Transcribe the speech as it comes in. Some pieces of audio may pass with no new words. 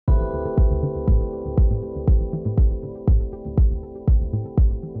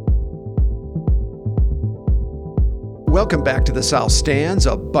Welcome back to the South Stands,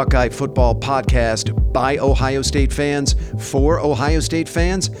 a Buckeye football podcast by Ohio State fans for Ohio State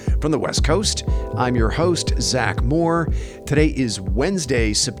fans from the West Coast. I'm your host, Zach Moore. Today is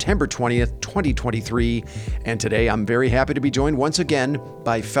Wednesday, September 20th, 2023, and today I'm very happy to be joined once again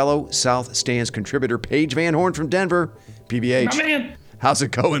by fellow South Stands contributor Paige Van Horn from Denver. PBH, my man. How's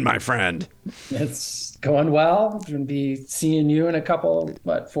it going, my friend? It's going well. Going to be seeing you in a couple,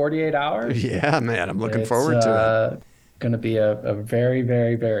 48 hours? Yeah, man, I'm looking forward to it. Going to be a very,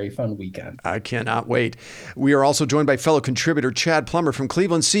 very, very fun weekend. I cannot wait. We are also joined by fellow contributor Chad Plummer from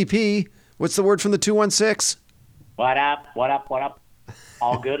Cleveland. CP, what's the word from the 216? What up?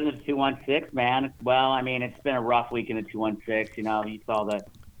 All good in the 216, man. Well, I mean, it's been a rough week in the 216. You know, you saw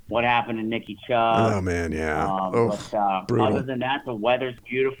what happened to Nicky Chubb. Oh, man, yeah. But other than that, the weather's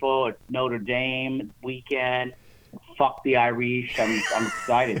beautiful. It's Notre Dame weekend. Fuck the Irish. I'm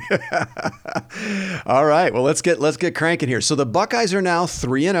excited. All right. Well, let's get cranking here. So the Buckeyes are now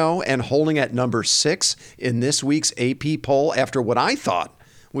 3-0 and holding at number 6 in this week's AP poll after what I thought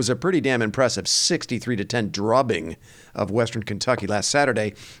was a pretty damn impressive 63-10 drubbing of Western Kentucky last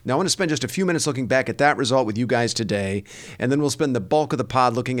Saturday. Now, I want to spend just a few minutes looking back at that result with you guys today, and then we'll spend the bulk of the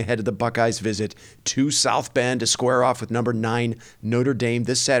pod looking ahead to the Buckeyes' visit to South Bend to square off with number 9 Notre Dame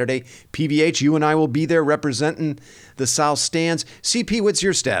this Saturday. PVH, you and I will be there representing the South Stands. CP, what's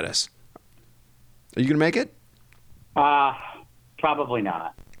your status? Are you going to make it? Probably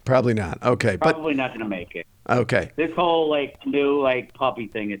not. Probably not. Okay. Probably not going to make it. Okay. This whole new puppy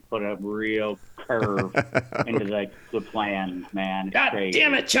thing has put a real curve into the plans, man. It's God crazy.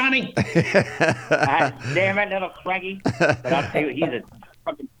 damn it, Johnny! God damn it, little Craigie. But I'll tell you, he's a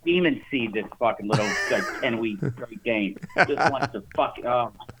fucking demon seed. This fucking little 10-week straight game. Just wants to fucking.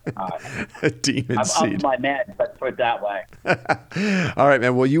 Oh my god. A demon seed. I'm up my meds. Let's put it that way. All right,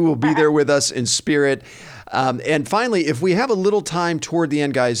 man. Well, you will be there with us in spirit. And finally, if we have a little time toward the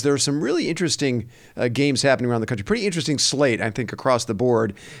end, guys, there are some really interesting games happening around the country. Pretty interesting slate, I think, across the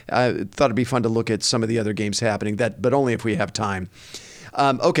board. Thought it'd be fun to look at some of the other games happening, but only if we have time.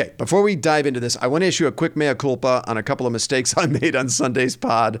 Okay, before we dive into this, I want to issue a quick mea culpa on a couple of mistakes I made on Sunday's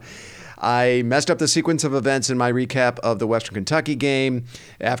pod. I messed up the sequence of events in my recap of the Western Kentucky game.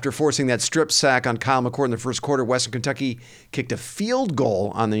 After forcing that strip sack on Kyle McCord in the first quarter, Western Kentucky kicked a field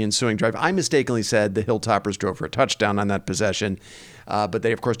goal on the ensuing drive. I mistakenly said the Hilltoppers drove for a touchdown on that possession, but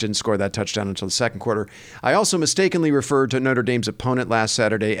they, of course, didn't score that touchdown until the second quarter. I also mistakenly referred to Notre Dame's opponent last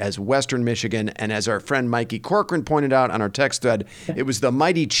Saturday as Western Michigan, and as our friend Mikey Corcoran pointed out on our text thread, it was the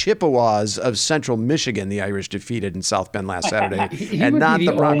mighty Chippewas of Central Michigan the Irish defeated in South Bend last Saturday, and not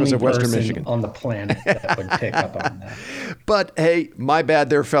the Broncos of Western Michigan. On the planet that would pick up on that. But hey, my bad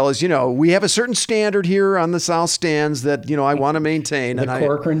there, fellas. You know, we have a certain standard here on the South Stands that, I want to maintain. The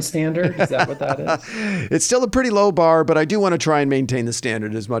Corcoran standard? Is that what that is? It's still a pretty low bar, but I do want to try and maintain the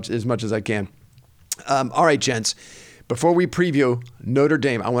standard as much as I can. All right, gents. Before we preview Notre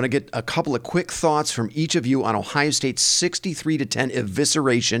Dame, I want to get a couple of quick thoughts from each of you on Ohio State's 63-10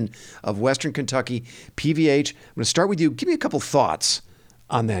 evisceration of Western Kentucky. PVH, I'm going to start with you. Give me a couple thoughts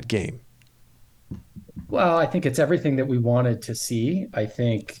on that game. Well, I think it's everything that we wanted to see. I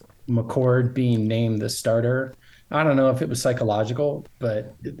think McCord being named the starter, I don't know if it was psychological,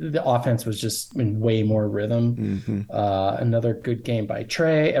 but the offense was just in way more rhythm. Mm-hmm. Another good game by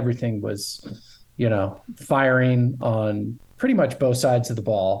Trey. Everything was, firing on pretty much both sides of the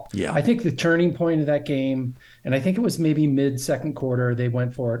ball. Yeah. I think the turning point of that game, and I think it was maybe mid-second quarter, they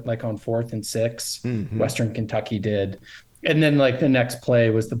went for it on 4th and 6. Mm-hmm. Western Kentucky did. And then the next play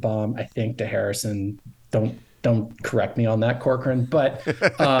was the bomb, I think, to Harrison. Don't correct me on that, Corcoran. But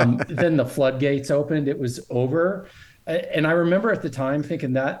then the floodgates opened. It was over. And I remember at the time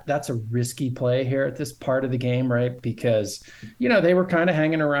thinking that's a risky play here at this part of the game, right? Because, they were kind of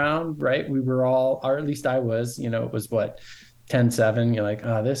hanging around, right? We were all, or at least I was, it was 10-7. You're like,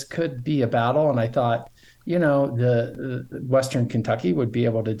 oh, this could be a battle. And I thought, the Western Kentucky would be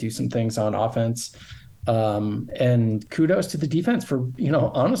able to do some things on offense. And kudos to the defense for,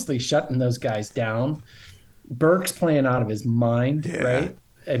 honestly shutting those guys down. Burke's playing out of his mind, yeah. Right?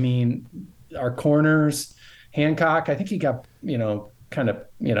 I mean, our corners, Hancock, I think he got,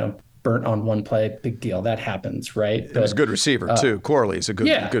 burnt on one play. Big deal. That happens, right? It was a good receiver, too. Corley's a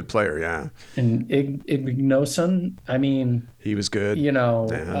good player, yeah. And Ignoson, I mean... He was good.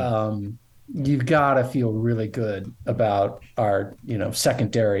 You've got to feel really good about our,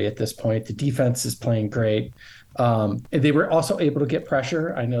 secondary at this point. The defense is playing great. They were also able to get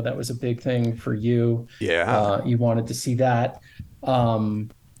pressure. I know that was a big thing for you. Yeah. You wanted to see that.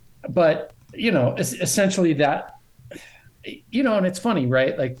 But, essentially that And it's funny,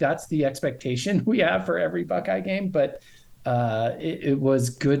 right? Like that's the expectation we have for every Buckeye game, but it was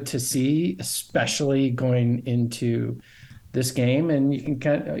good to see, especially going into this game. And you can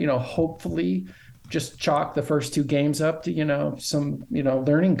kind of, hopefully just chalk the first two games up to, some,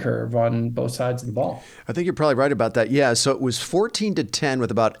 learning curve on both sides of the ball. I think you're probably right about that. Yeah. So it was 14-10 with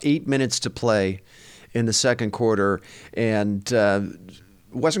about 8 minutes to play in the second quarter. And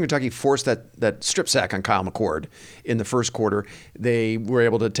Western Kentucky forced that strip sack on Kyle McCord in the first quarter. They were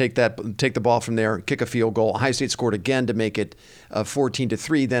able to take the ball from there, kick a field goal. Ohio State scored again to make it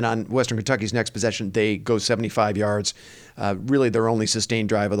 14-3. Then on Western Kentucky's next possession, they go 75 yards. Really, their only sustained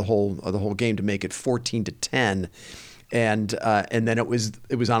drive of the whole game to make it 14-10. And then it was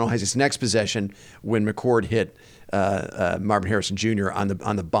on Ohio State's next possession when McCord hit Marvin Harrison Jr. on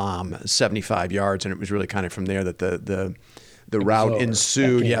the bomb 75 yards, and it was really kind of from there that the rout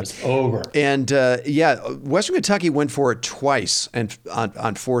ensued. Yeah, it was over. And Western Kentucky went for it twice and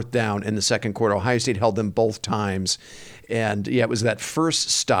on fourth down in the second quarter. Ohio State held them both times. And it was that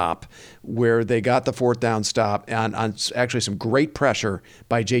first stop where they got the fourth down stop on actually some great pressure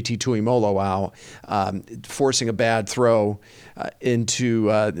by JT Tuimoloau, forcing a bad throw into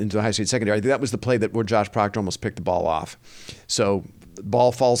the Ohio State secondary. I think that was the play where Josh Proctor almost picked the ball off. So the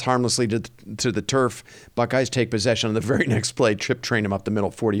ball falls harmlessly to the turf. Buckeyes take possession on the very next play, trip train him up the middle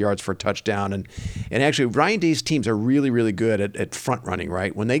 40 yards for a touchdown. And actually, Ryan Day's teams are really, really good at front running,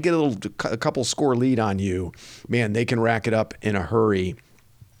 right? When they get a couple score lead on you, man, they can rack it up in a hurry.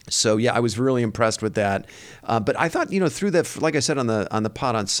 So I was really impressed with that. But I thought, through that, like I said on the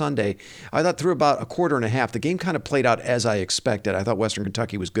pod on Sunday, I thought through about a quarter and a half, the game kind of played out as I expected. I thought Western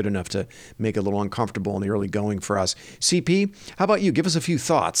Kentucky was good enough to make it a little uncomfortable in the early going for us. CP, how about you? Give us a few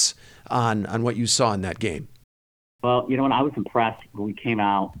thoughts on what you saw in that game. Well, when I was impressed when we came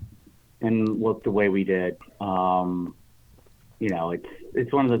out and looked the way we did.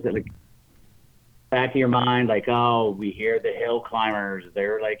 It's one of those like, back of your mind, like, oh, we hear the hill climbers.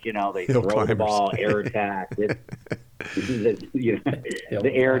 They're like, they hill throw climbers. The ball, air attack, the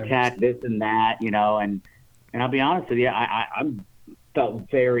air attack, this and that, and I'll be honest with you, I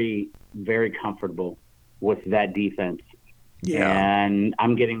felt very, very comfortable with that defense. Yeah. And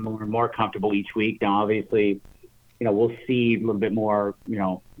I'm getting more and more comfortable each week. Now, obviously, we'll see a little bit more,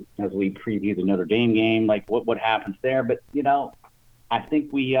 as we preview the Notre Dame game, like what happens there. But, I think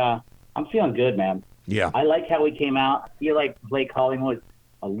I'm feeling good, man. Yeah. I like how we came out. I feel like play calling was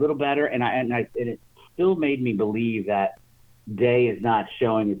a little better, and it still made me believe that Day is not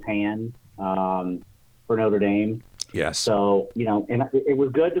showing his hand for Notre Dame. Yes. So, and it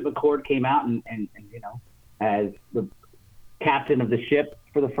was good that McCord came out and as the captain of the ship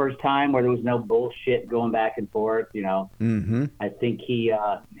for the first time, where there was no bullshit going back and forth. Mm-hmm. I think he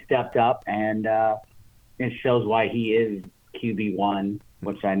stepped up, and it shows why he is QB1,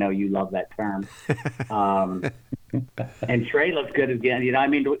 which I know you love that term. And Trey looks good again. I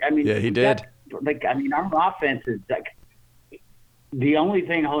mean, yeah, he did. Our offense is like the only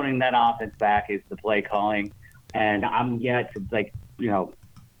thing holding that offense back is the play calling, and I'm yet to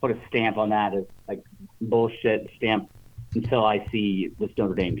put a stamp on that as like bullshit stamp until I see this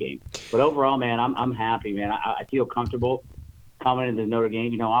Notre Dame game. But overall, man, I'm happy, man. I feel comfortable coming into the Notre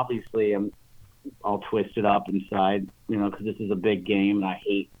Dame. Obviously I'm all twisted up inside, because this is a big game and I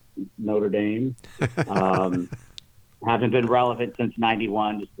hate Notre Dame. Haven't been relevant since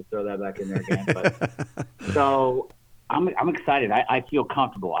 '91, just to throw that back in there again. But so I'm excited. I feel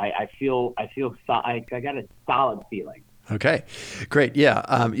comfortable. I got a solid feeling. Okay, great.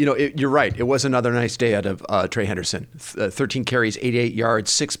 Yeah, you're right. It was another nice day out of Trey Henderson. 13 carries, 88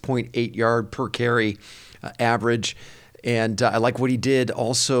 yards, 6.8 yard per carry average. And I like what he did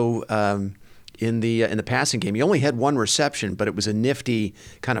also in the passing game. He only had one reception, but it was a nifty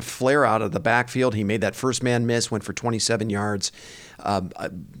kind of flare out of the backfield. He made that first man miss, went for 27 yards.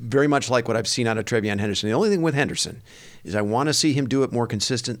 Very much like what I've seen out of TreVeyon Henderson. The only thing with Henderson is I want to see him do it more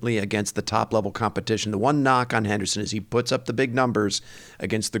consistently against the top-level competition. The one knock on Henderson is he puts up the big numbers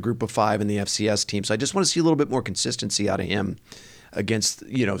against the group of five in the FCS team. So I just want to see a little bit more consistency out of him against,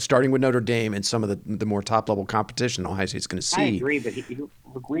 starting with Notre Dame and some of the more top-level competition Ohio State's going to see. I agree, but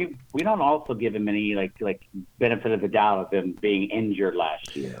we don't also give him any like benefit of the doubt of him being injured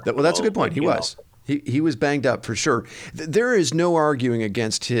last year. Well, that's a good point. He was. He was banged up for sure. There is no arguing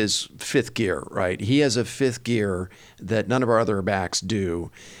against his fifth gear, right? He has a fifth gear that none of our other backs do.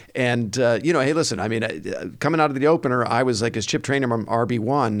 And, hey, listen, coming out of the opener, I was like his chip trainer from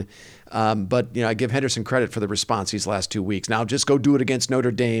RB1. But, I give Henderson credit for the response these last 2 weeks. Now just go do it against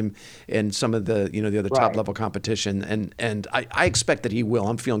Notre Dame and some of the, the other top level competition. And I expect that he will.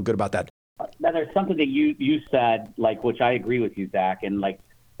 I'm feeling good about that. now there's something that you said, like, which I agree with you, Zach, and like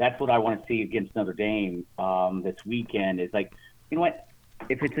that's what I want to see against Notre Dame this weekend. Is like, you know what?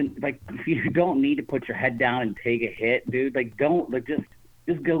 If it's if you don't need to put your head down and take a hit, dude, like don't like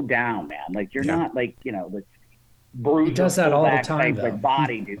just go down, man. Like you're not like bruise. He does that all the time, though. Like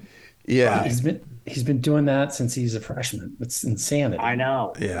body, dude. Yeah, he's been doing that since he's a freshman. It's insanity. I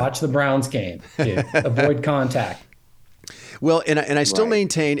know. Yeah. Watch the Browns game, dude. Avoid contact. Well, and I still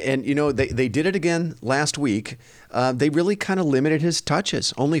maintain, and they did it again last week. They really kind of limited his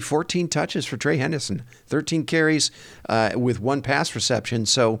touches. Only 14 touches for Trey Henderson, 13 carries with 1 pass reception.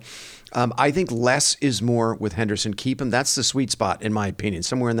 So I think less is more with Henderson. Keep him. That's the sweet spot, in my opinion,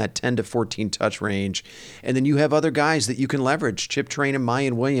 somewhere in that 10 to 14 touch range. And then you have other guys that you can leverage, Chip Train and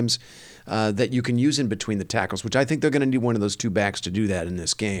Mayan Williams, that you can use in between the tackles, which I think they're going to need one of those 2 backs to do that in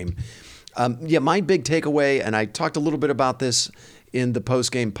this game. My big takeaway, and I talked a little bit about this in the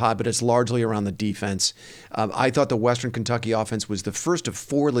post-game pod, but it's largely around the defense. I thought the Western Kentucky offense was the first of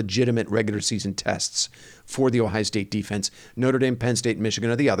 4 legitimate regular season tests for the Ohio State defense. Notre Dame, Penn State, and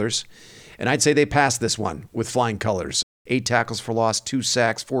Michigan are the others. And I'd say they passed this one with flying colors. 8 tackles for loss, 2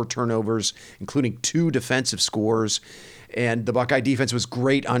 sacks, 4 turnovers, including 2 defensive scores. And the Buckeye defense was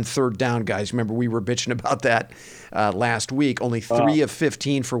great on third down, guys. Remember, we were bitching about that last week. Only 3 of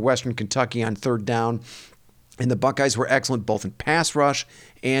 15 for Western Kentucky on third down. And the Buckeyes were excellent both in pass rush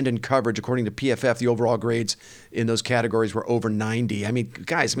and in coverage. According to PFF, the overall grades in those categories were over 90. I mean,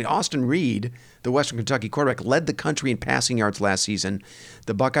 guys, Austin Reed, the Western Kentucky quarterback, led the country in passing yards last season.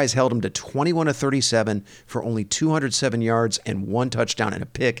 The Buckeyes held him to 21 of 37 for only 207 yards and 1 touchdown and a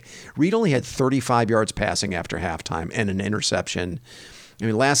pick. Reed only had 35 yards passing after halftime and an interception.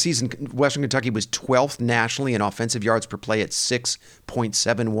 Last season, Western Kentucky was 12th nationally in offensive yards per play at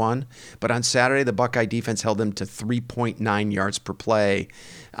 6.71. But on Saturday, the Buckeye defense held them to 3.9 yards per play.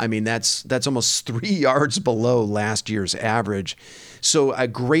 That's almost 3 yards below last year's average. So a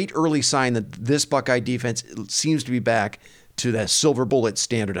great early sign that this Buckeye defense seems to be back to that silver bullet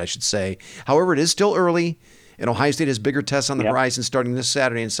standard, I should say. However, it is still early. And Ohio State has bigger tests on the horizon starting this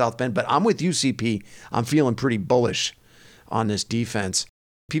Saturday in South Bend. But I'm with you, CP. I'm feeling pretty bullish on this defense.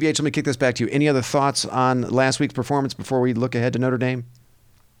 PBH, let me kick this back to you. Any other thoughts on last week's performance before we look ahead to Notre Dame?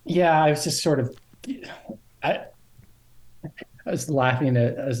 Yeah, I was just sort of, I was laughing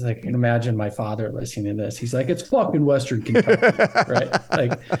at, I was like, I can imagine my father listening to this. He's like, it's fucking Western Kentucky, right?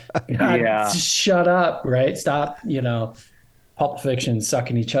 Like, God, just shut up, right? Stop, Pulp Fiction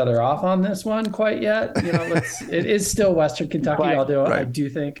sucking each other off on this one quite yet. It is still Western Kentucky, although I do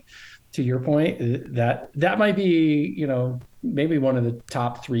think, to your point, that might be, maybe one of the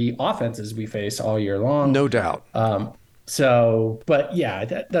top 3 offenses we face all year long. No doubt. But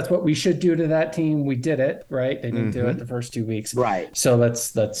yeah, that's what we should do to that team. We did it, right? They didn't do it the first 2 weeks. Right. So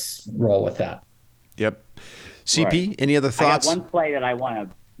let's roll with that. Yep. CP, any other thoughts? I got one play that I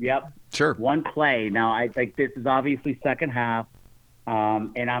want to, Sure. One play. Now, I think this is obviously second half,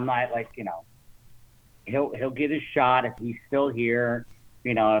 and I'm not he'll get his shot if he's still here.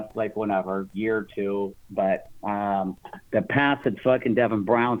 Whenever, year or 2. But the pass that fucking Devin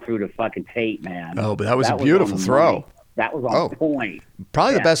Brown threw to fucking Tate, man. Oh, but that was a beautiful throw. That was on point.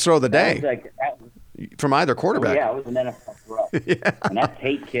 Probably the best throw of the day from either quarterback. It was an NFL throw. And that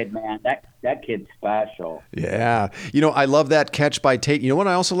Tate kid, man, that kid's special. Yeah. I love that catch by Tate. You know what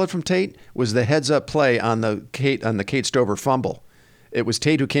I also loved from Tate was the heads-up play on the Kate Stover fumble. It was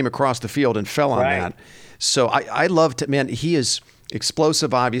Tate who came across the field and fell on that. So I loved it, man. He is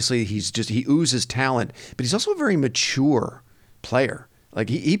explosive, obviously. He oozes talent, but he's also a very mature player. Like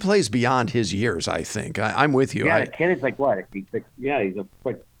he plays beyond his years, I think. I'm with you. Yeah, the kid is like what? He's a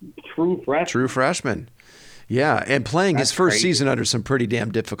true freshman. True freshman. Yeah, and playing his first crazy. season under some pretty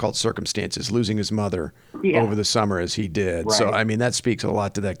damn difficult circumstances, losing his mother over the summer as he did. Right. So, that speaks a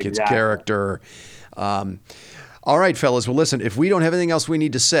lot to that kid's character. All right, fellas. Well, listen, if we don't have anything else we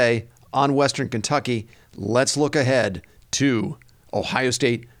need to say on Western Kentucky, let's look ahead to Ohio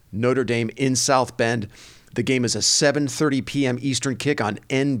State, Notre Dame in South Bend. The game is a 7:30 p.m. Eastern kick on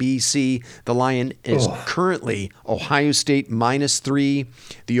NBC. The line is currently Ohio State -3.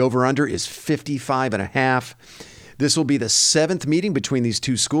 The over-under is 55.5. This will be the 7th meeting between these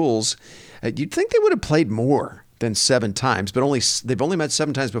two schools. You'd think they would have played more than 7 times, but they've only met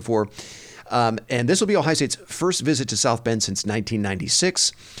 7 times before. And this will be Ohio State's first visit to South Bend since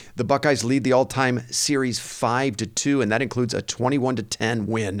 1996. The Buckeyes lead the all-time series 5-2, and that includes a 21-10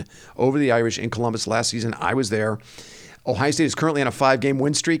 win over the Irish in Columbus last season. I was there. Ohio State is currently on a 5-game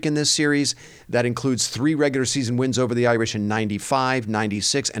win streak in this series. That includes 3 regular season wins over the Irish in 95,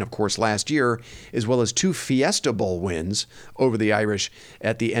 96, and of course last year, as well as 2 Fiesta Bowl wins over the Irish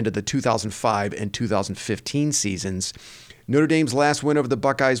at the end of the 2005 and 2015 seasons. Notre Dame's last win over the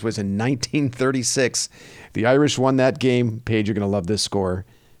Buckeyes was in 1936. The Irish won that game. Paige, you're going to love this score,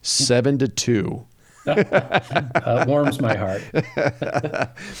 7-2. Warms my heart.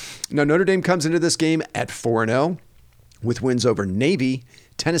 Now, Notre Dame comes into this game at 4-0 with wins over Navy,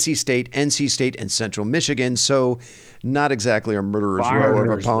 Tennessee State, NC State, and Central Michigan. So not exactly a murderer's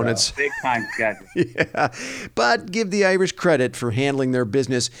row of opponents. Big time schedule. Yeah, but give the Irish credit for handling their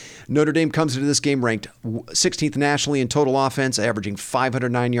business. Notre Dame comes into this game ranked 16th nationally in total offense, averaging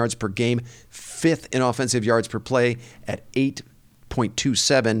 509 yards per game, 5th in offensive yards per play at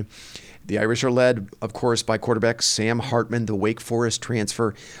 8.27. The Irish are led, of course, by quarterback Sam Hartman, the Wake Forest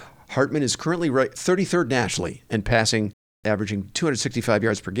transfer. Hartman is currently 33rd nationally in passing, averaging 265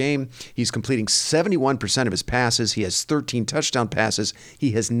 yards per game. He's completing 71% of his passes. He has 13 touchdown passes.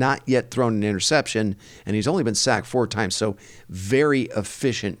 He has not yet thrown an interception, and he's only been sacked 4 times. So very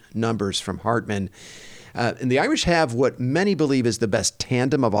efficient numbers from Hartman. And the Irish have what many believe is the best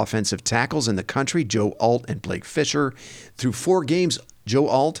tandem of offensive tackles in the country, Joe Alt and Blake Fisher. Through 4 games, Joe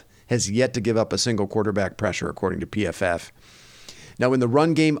Alt has yet to give up a single quarterback pressure, according to PFF. Now, in the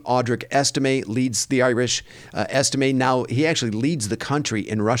run game, Audric Estime leads the Irish. Estime now, he actually leads the country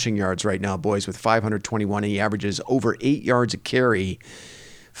in rushing yards right now, boys, with 521. And he averages over 8 yards a carry.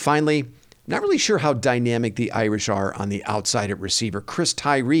 Finally, not really sure how dynamic the Irish are on the outside at receiver. Chris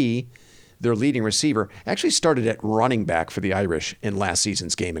Tyree, their leading receiver, actually started at running back for the Irish in last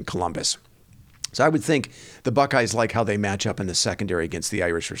season's game in Columbus. So I would think the Buckeyes like how they match up in the secondary against the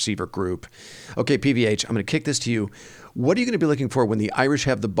Irish receiver group. Okay, PVH, I'm going to kick this to you. What are you going to be looking for when the Irish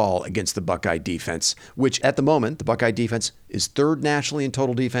have the ball against the Buckeye defense, which at the moment, the Buckeye defense is 3rd nationally in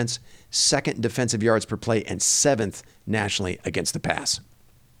total defense, 2nd in defensive yards per play, and 7th nationally against the pass?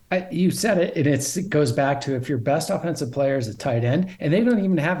 You said it, and it goes back to if your best offensive player is a tight end, and they don't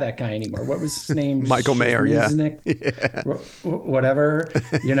even have that guy anymore. What was his name? Michael Mayer, yeah. Whatever,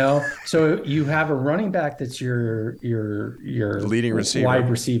 So you have a running back that's your leading receiver, wide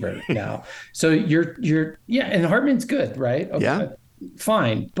receiver now. So you're and Hartman's good, right? Okay, yeah,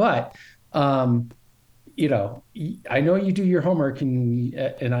 fine, but I know you do your homework,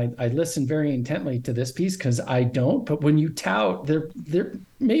 and I listen very intently to this piece because I don't. But when you tout their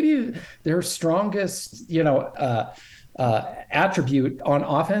maybe their strongest attribute on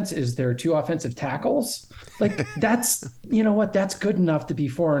offense is their 2 offensive tackles. Like that's that's good enough to be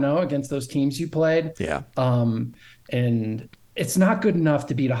 4-0 against those teams you played. Yeah. And it's not good enough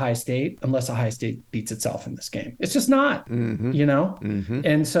to beat Ohio State unless Ohio State beats itself in this game. It's just not. Mm-hmm. Mm-hmm.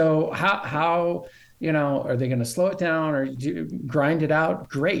 And so how are they going to slow it down or grind it out?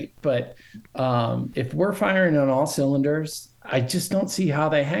 Great. But if we're firing on all cylinders, I just don't see how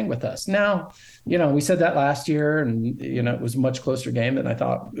they hang with us. Now, we said that last year and, it was a much closer game than I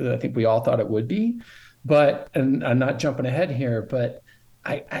think we all thought it would be. But, and I'm not jumping ahead here, but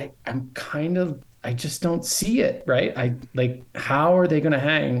I just don't see it, right? How are they going to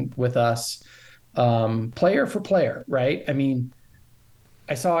hang with us player for player, right? I mean,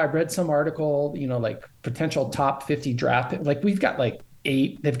 I read some article, potential top 50 draft. We've got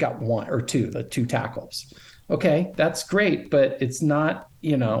 8, they've got 1 or 2, the 2 tackles. Okay, that's great, but it's not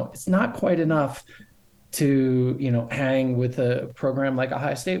quite enough to, hang with a program like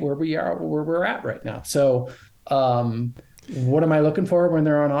Ohio State where we're at right now. So what am I looking for when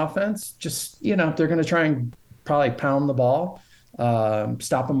they're on offense? Just, they're going to try and probably pound the ball.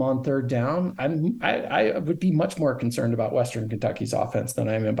 Stop them on 3rd down. I would be much more concerned about Western Kentucky's offense than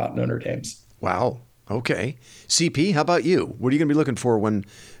I am about Notre Dame's. Wow. Okay. CP, how about you? What are you going to be looking for when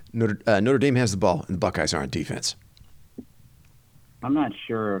Notre Dame has the ball and the Buckeyes are on defense? I'm not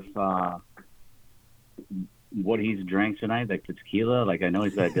sure if what he's drank tonight, like the tequila. I know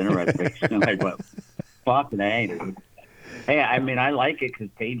he's got a dinner reservation. Fucking A. Hey, I mean, I like it because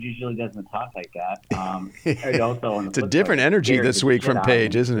Paige usually doesn't talk like that. It's a different energy this week from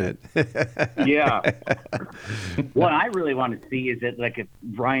Paige, isn't it? Yeah. What I really want to see is that, if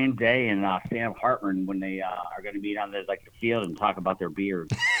Brian Day and Sam Hartman, when they are going to meet on the field and talk about their beers,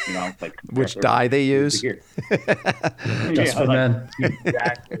 which dye they use. Just for men.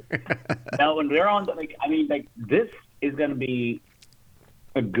 Exactly. Now, when they're on, this is going to be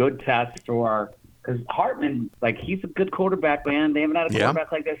a good test for. Because Hartman, he's a good quarterback, man. They haven't had a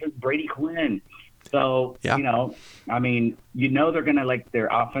quarterback like that since Brady Quinn. So, they're going to, their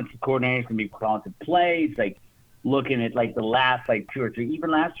offensive coordinator's going to be calling some plays, looking at, the last, 2 or 3. Even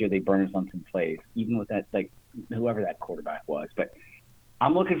last year, they burned us on some plays. Even with that, whoever that quarterback was. But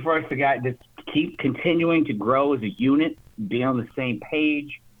I'm looking for us to just keep continuing to grow as a unit, be on the same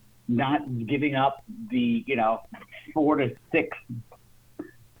page, not giving up the 4 to 6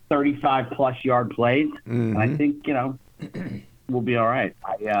 35-plus yard plays. Mm-hmm. And I think we'll be all right.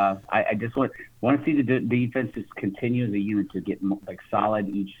 I just want to see the defense just continue as a unit to get solid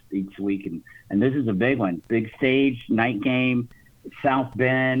each week, and this is a big one, big stage, night game, South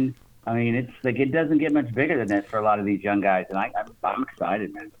Bend. I mean, it's it doesn't get much bigger than this for a lot of these young guys, and I'm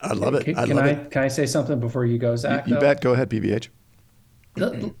excited, man. I love it. Can I say something before you go, Zach? You bet. Go ahead, PBH.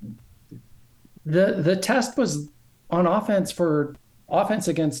 The test was on offense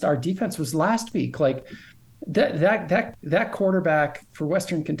against our defense was last week. That quarterback for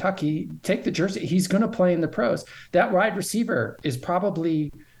Western Kentucky, take the jersey. He's going to play in the pros. That wide receiver is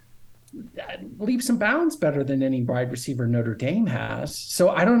probably leaps and bounds better than any wide receiver Notre Dame has. So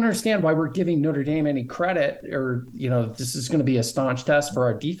I don't understand why we're giving Notre Dame any credit, or this is going to be a staunch test for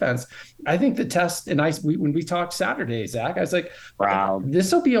our defense. I think the test, and when we talked Saturday, Zach, I was like, wow,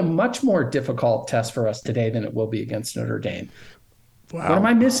 this will be a much more difficult test for us today than it will be against Notre Dame. Wow. What am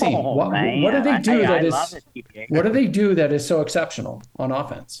I missing? What do they do what do they do that is so exceptional on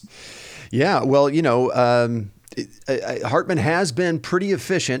offense? Yeah, well, Hartman has been pretty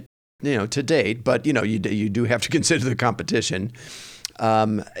efficient, to date, but you do have to consider the competition.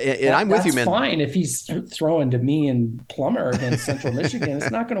 And I'm with you, man. That's fine if he's throwing to me and Plummer against Central Michigan.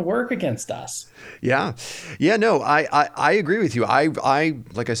 It's not going to work against us. Yeah. No, I agree with you. I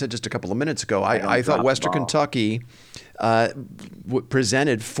like I said just a couple of minutes ago, I thought Western Kentucky was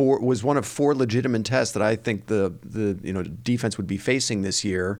one of 4 legitimate tests that I think the defense would be facing this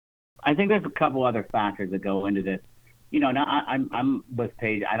year. I think there's a couple other factors that go into this. Now I'm with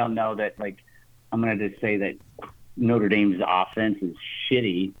Paige. I don't know that I'm going to just say that Notre Dame's offense is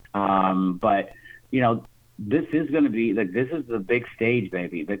shitty, but this is going to be this is the big stage,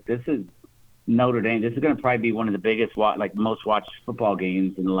 baby. This is Notre Dame. This is going to probably be one of the biggest most watched football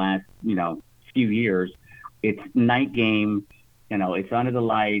games in the last few years. It's night game, it's under the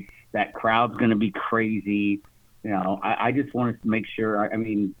lights. That crowd's going to be crazy. I just want to make sure. I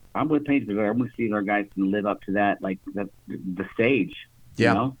mean, I'm with Paige, but I want to see our guys can live up to that, the stage.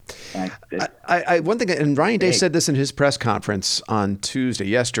 Yeah. One thing, and Ryan Day said this in his press conference on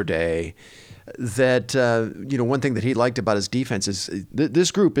yesterday, that one thing that he liked about his defense is this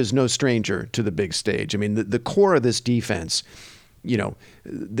group is no stranger to the big stage. I mean, the core of this defense.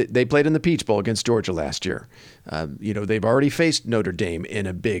 They played in the Peach Bowl against Georgia last year. They've already faced Notre Dame in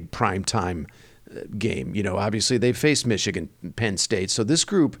a big primetime game. Obviously they've faced Michigan, Penn State. So this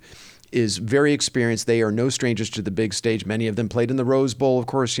group is very experienced. They are no strangers to the big stage. Many of them played in the Rose Bowl, of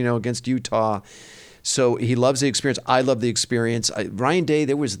course, against Utah. So he loves the experience. I love the experience. Ryan Day,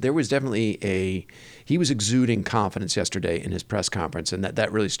 there was definitely he was exuding confidence yesterday in his press conference, and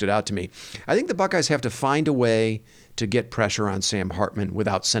that really stood out to me. I think the Buckeyes have to find a way to get pressure on Sam Hartman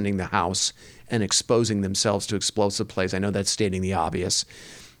without sending the house and exposing themselves to explosive plays. I know that's stating the obvious.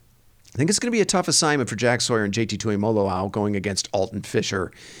 I think it's going to be a tough assignment for Jack Sawyer and JT Tuimoloau going against Alton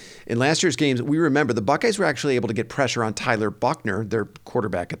Fisher. In last year's games, we remember the Buckeyes were actually able to get pressure on Tyler Buckner, their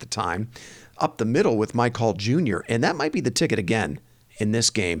quarterback at the time, up the middle with Mike Hall Jr., and that might be the ticket again in this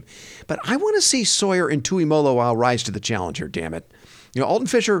game. But I want to see Sawyer and Tuimoloau rise to the challenge here, damn it. Alton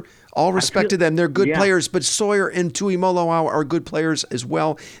Fisher, all respect to them, they're good players, but Sawyer and Tuimoloau are good players as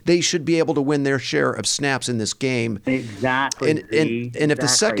well. They should be able to win their share of snaps in this game. Exactly. And if the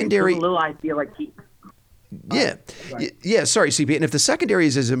secondary... I feel like he... Yeah, sorry, CP. And if the secondary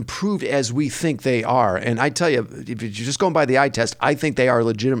is as improved as we think they are, and I tell you, if you're just going by the eye test, I think they are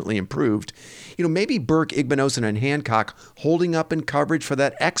legitimately improved. Maybe Burke, Igbenogson, and Hancock holding up in coverage for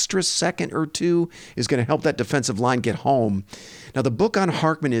that extra second or two is going to help that defensive line get home. Now, the book on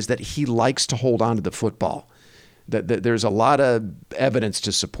Hartman is that he likes to hold on to the football. That there's a lot of evidence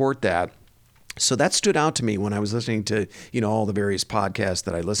to support that. So that stood out to me when I was listening to, all the various podcasts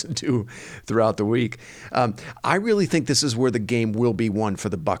that I listened to throughout the week. I really think this is where the game will be won for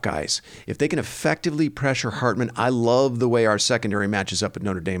the Buckeyes. If they can effectively pressure Hartman, I love the way our secondary matches up with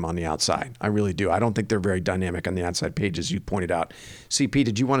Notre Dame on the outside. I really do. I don't think they're very dynamic on the outside page, as you pointed out. CP,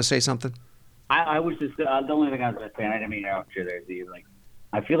 did you want to say something? I was just, the only thing I was going to say, I didn't mean to interrupt you there, Z.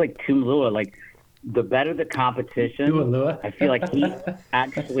 I feel like Tuimoloau, the better the competition, I feel like he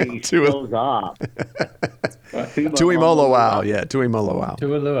actually shows up. Tuimoloau, yeah, Tuimoloau.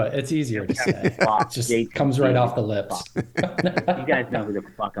 Tuimoloau, it's easier to say. It just comes right off the lips. You guys know who the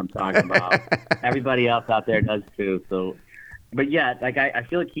fuck I'm talking about. Everybody else out there does too. So, but yeah, I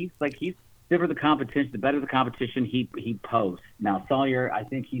feel like he's different the competition. The better the competition, he posts. Now Sawyer, I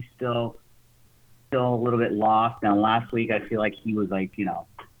think he's still still a little bit lost. Now, last week, I feel like he was like, he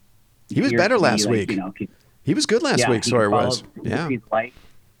was better last week. He was good last week. Sawyer was. Yeah. Light,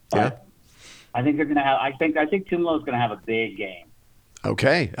 but I think they're gonna have. I think Tumalo's gonna have a big game.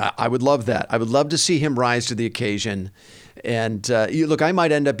 Okay, I would love that. I would love to see him rise to the occasion. And look, I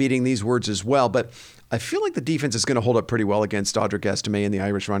might end up beating these words as well, but I feel like the defense is going to hold up pretty well against Audric Estime in the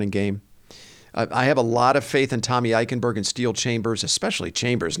Irish running game. I have a lot of faith in Tommy Eichenberg and Steel Chambers, especially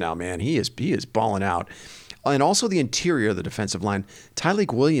Chambers now, man. He is balling out. And also the interior of the defensive line.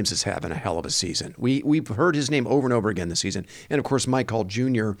 Tyleik Williams is having a hell of a season. We've heard his name over and over again this season. And, of course, Mike Hall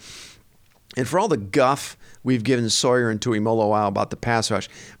Jr., and for all the guff we've given Sawyer and Tuimoloau about the pass rush,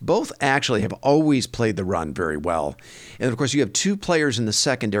 both actually have always played the run very well. And, of course, you have two players in the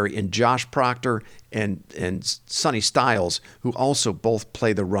secondary in Josh Proctor and Sonny Styles, who also both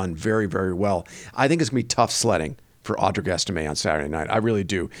play the run very, very well. I think it's going to be tough sledding for Audric Estime on Saturday night. I really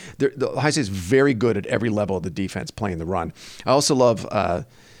do. The Ohio State is very good at every level of the defense playing the run. I also love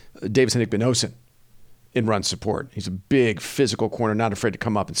Davis Igbinosun in run support. He's a big physical corner, not afraid to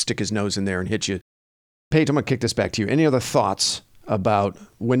come up and stick his nose in there and hit you. Pate, I'm going to kick this back to you. Any other thoughts about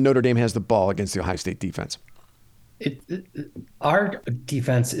when Notre Dame has the ball against the Ohio State defense? Our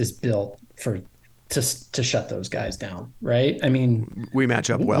defense is built to shut those guys down, right? I mean, we match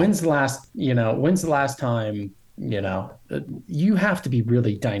up well. When's the last time, you have to be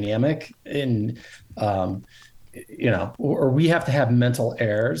really dynamic in, or we have to have mental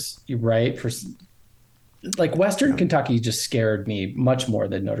errors, right? Like Western Kentucky just scared me much more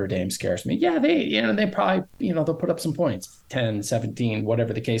than Notre Dame scares me. Yeah, they probably, they'll put up some points, 10, 17,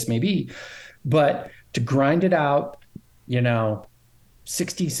 whatever the case may be. But to grind it out,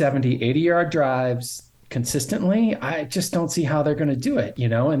 60, 70, 80-yard drives consistently, I just don't see how they're going to do it,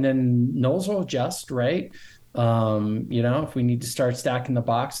 and then Knowles will adjust, right? If we need to start stacking the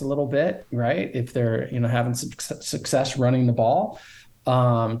box a little bit, right? If they're, having some success running the ball,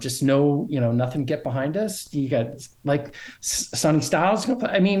 just nothing get behind us. You got like Sonny Styles.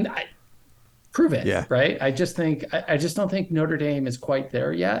 Prove it. Yeah. Right. I just don't think Notre Dame is quite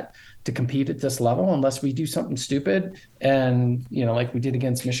there yet to compete at this level unless we do something stupid. And, like we did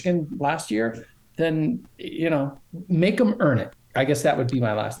against Michigan last year, then, make them earn it. I guess that would be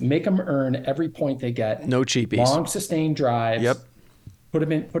my last. Make them earn every point they get. No cheapies. Long sustained drives. Yep. Put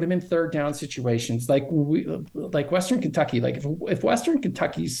them in third down situations like Western Kentucky. Like if Western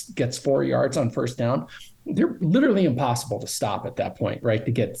Kentucky gets 4 yards on first down, they're literally impossible to stop at that point, right?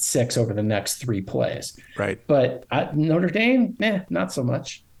 To get 6 over the next 3 plays. Right. But Notre Dame, not so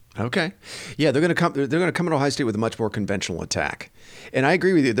much. Okay. Yeah, they're going to come. They're going to come to Ohio State with a much more conventional attack, and I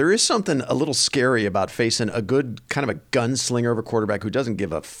agree with you. There is something a little scary about facing a good kind of a gunslinger of a quarterback who doesn't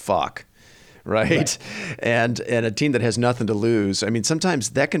give a fuck. Right. And a team that has nothing to lose. I mean,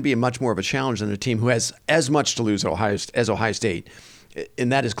 sometimes that can be much more of a challenge than a team who has as much to lose as Ohio State.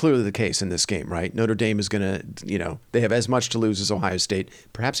 And that is clearly the case in this game, right? Notre Dame is going to, they have as much to lose as Ohio State,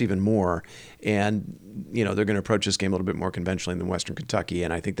 perhaps even more. And, they're going to approach this game a little bit more conventionally than Western Kentucky.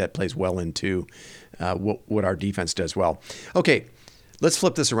 And I think that plays well into what our defense does well. Okay, let's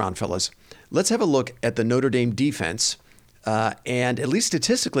flip this around, fellas. Let's have a look at the Notre Dame defense. And at least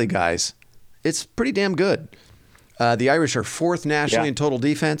statistically, guys, it's pretty damn good. The Irish are 4th nationally in total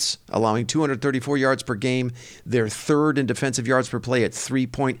defense, allowing 234 yards per game. They're 3rd in defensive yards per play at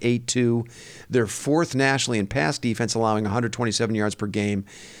 3.82. They're 4th nationally in pass defense, allowing 127 yards per game.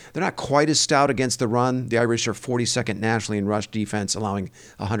 They're not quite as stout against the run. The Irish are 42nd nationally in rush defense, allowing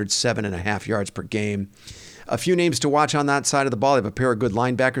 107.5 yards per game. A few names to watch on that side of the ball. They have a pair of good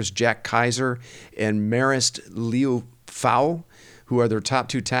linebackers, Jack Kaiser and Marist Liufau, who are their top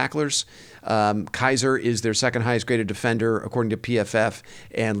 2 tacklers. Kaiser is their 2nd highest graded defender, according to PFF,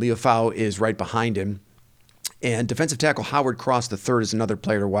 and Liufau is right behind him. And defensive tackle Howard Cross III is another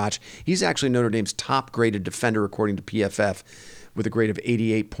player to watch. He's actually Notre Dame's top graded defender, according to PFF, with a grade of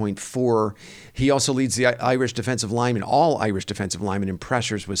 88.4. He also leads the Irish defensive linemen, all Irish defensive linemen, in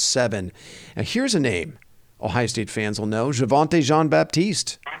pressures with 7. Now here's a name Ohio State fans will know, Javonte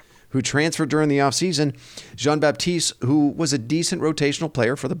Jean-Baptiste, who transferred during the offseason. Jean-Baptiste, who was a decent rotational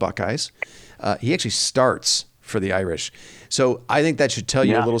player for the Buckeyes. He actually starts for the Irish. So I think that should tell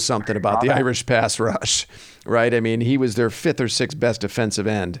you a little something about the Irish pass rush, right? I mean, he was their 5th or 6th best defensive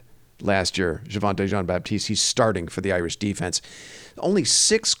end last year, Javonte Jean-Baptiste. He's starting for the Irish defense. Only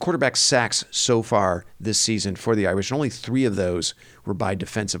 6 quarterback sacks so far this season for the Irish, and only 3 of those were by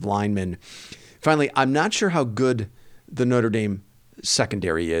defensive linemen. Finally, I'm not sure how good the Notre Dame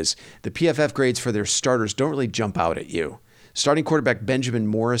secondary is. The PFF grades for their starters don't really jump out at you. Starting quarterback Benjamin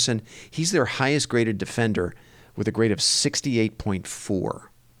Morrison, he's their highest graded defender with a grade of 68.4.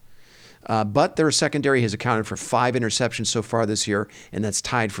 But their secondary has accounted for 5 interceptions so far this year, and that's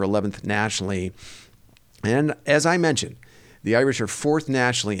tied for 11th nationally. And as I mentioned, the Irish are 4th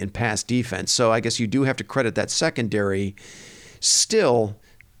nationally in pass defense, so I guess you do have to credit that secondary. Still,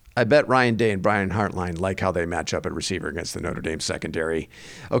 I bet Ryan Day and Brian Hartline like how they match up at receiver against the Notre Dame secondary.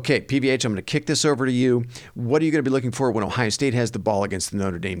 Okay, PVH, I'm going to kick this over to you. What are you going to be looking for when Ohio State has the ball against the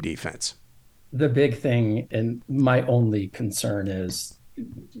Notre Dame defense? The big thing, and my only concern is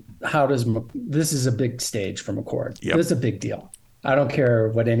this is a big stage for McCord. Yep. This is a big deal. I don't care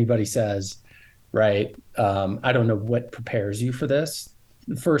what anybody says, right? I don't know what prepares you for this.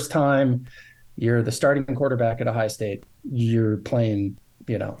 The first time you're the starting quarterback at Ohio State, you're playing,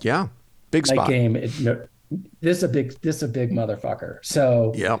 Yeah, big spot. Game. This is a big motherfucker.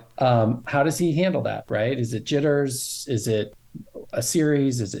 So, how does he handle that? Right? Is it jitters? Is it a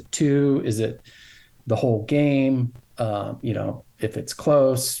series? Is it 2? Is it the whole game? If it's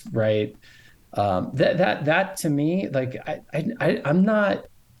close, right? That to me, like I'm not.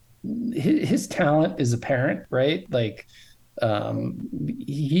 His talent is apparent, right? Like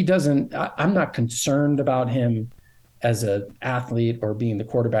he doesn't. I'm not concerned about him as an athlete or being the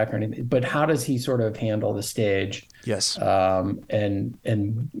quarterback or anything, but how does he sort of handle the stage? Yes.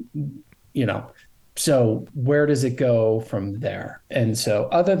 So where does it go from there? And so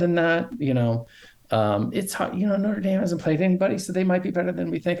other than that, it's hard. Notre Dame hasn't played anybody, so they might be better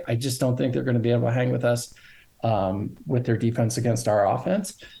than we think. I just don't think they're going to be able to hang with us with their defense against our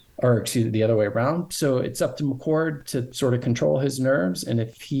offense, or excuse me, the other way around. So it's up to McCord to sort of control his nerves. And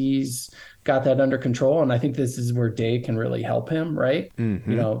if he's got that under control, and I think this is where Day can really help him, right?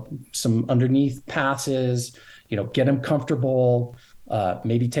 Mm-hmm. Some underneath passes, get him comfortable,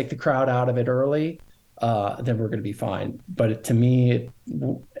 maybe take the crowd out of it early, then we're going to be fine. But to me,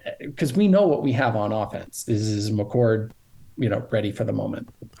 because we know what we have on offense, this is McCord, ready for the moment.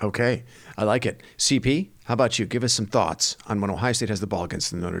 Okay. I like it. CP, how about you? Give us some thoughts on when Ohio State has the ball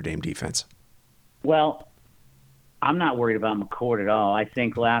against the Notre Dame defense. Well, I'm not worried about McCord at all. I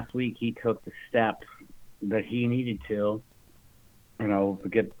think last week he took the steps that he needed to, to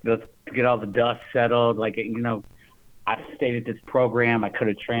get all the dust settled. Like, I stayed at this program. I could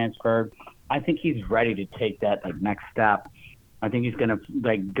have transferred. I think he's ready to take that next step. I think he's going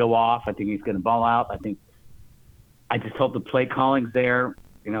to go off. I think he's going to ball out. I just hope the play calling's there.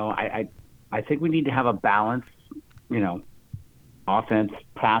 I think we need to have a balanced, offense,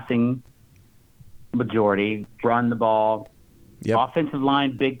 passing majority, run the ball. Yep. Offensive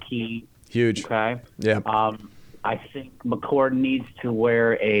line, big key. Huge. Okay. Yeah. I think McCord needs to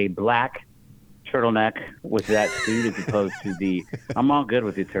wear a black turtleneck with that suit as opposed to the. I'm all good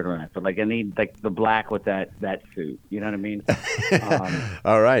with the turtleneck, but I need the black with that suit. You know what I mean?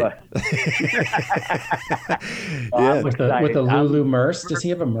 All right. Yeah. With the Lulu Merce. Does he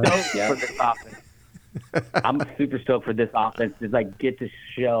have a Merce yet? I'm super stoked for this offense to get to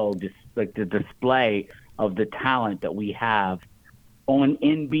show just the display of the talent that we have on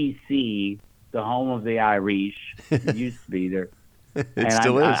NBC, the home of the Irish. It used to be there. It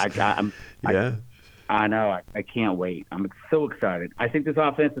still is. I know. I can't wait. I'm so excited. I think this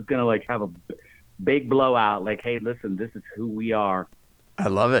offense is going to have a big blowout. Hey, listen, this is who we are. I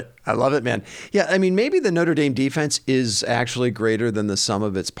love it, man. Yeah, I mean, maybe the Notre Dame defense is actually greater than the sum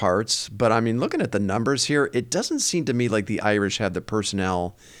of its parts. But, I mean, looking at the numbers here, it doesn't seem to me like the Irish have the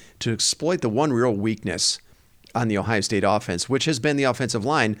personnel to exploit the one real weakness on the Ohio State offense, which has been the offensive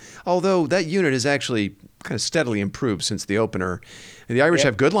line, although that unit has actually kind of steadily improved since the opener. And the Irish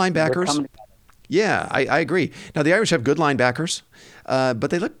have good linebackers. Yeah, I agree. Now, the Irish have good linebackers, but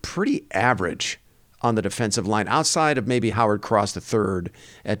they look pretty average on the defensive line, outside of maybe Howard Cross III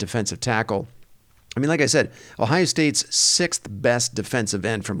at defensive tackle. I mean, like I said, Ohio State's 6th best defensive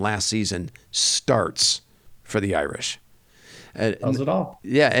end from last season starts for the Irish. Does it all?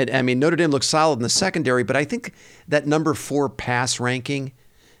 Yeah, and I mean, Notre Dame looks solid in the secondary, but I think that number 4 pass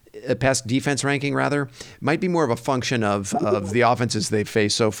defense ranking, might be more of a function of the offenses they've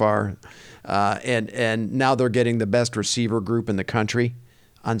faced so far. And now they're getting the best receiver group in the country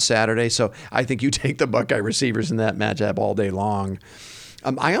on Saturday. So I think you take the Buckeye receivers in that matchup all day long.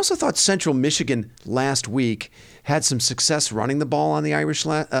 I also thought Central Michigan last week had some success running the ball on the Irish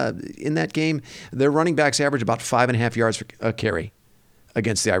in that game. Their running backs averaged about 5.5 yards per carry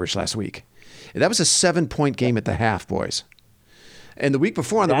against the Irish last week. That was a 7-point game at the half, boys. And the week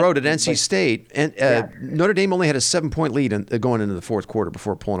before on the road at NC State, Notre Dame only had a 7-point lead going into the fourth quarter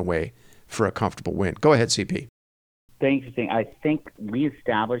before pulling away for a comfortable win. Go ahead, CP. Interesting. I think we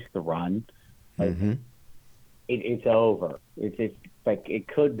established the run. it's over. It's just like it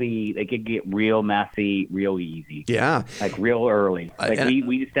could be. They could get real messy, real easy. Yeah, like real early. Like and-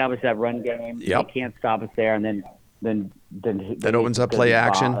 we established that run game. Yep. They can't stop us there, and then that opens up play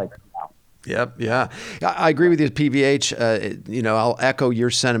action. Yep. Yeah. I agree with you, PVH. I'll echo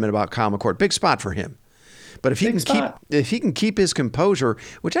your sentiment about Kyle McCord. Big spot for him. But if he can keep his composure,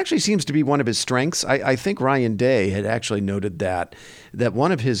 which actually seems to be one of his strengths, I think Ryan Day had actually noted that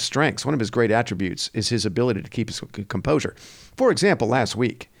one of his strengths, one of his great attributes, is his ability to keep his composure. For example, last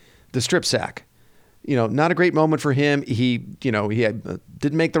week, the strip sack. Not a great moment for him. He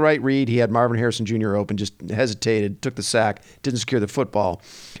didn't make the right read. He had Marvin Harrison Jr. open, just hesitated, took the sack, didn't secure the football.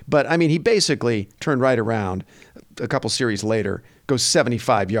 But, he basically turned right around a couple series later, goes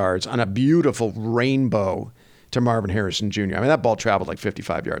 75 yards on a beautiful rainbow to Marvin Harrison Jr. That ball traveled like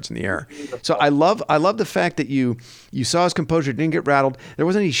 55 yards in the air. So I love the fact that you saw his composure, didn't get rattled. There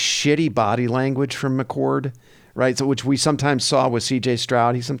wasn't any shitty body language from McCord, right? So which we sometimes saw with C.J.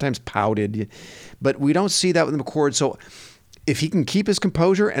 Stroud. He sometimes pouted, but we don't see that with McCord. So if he can keep his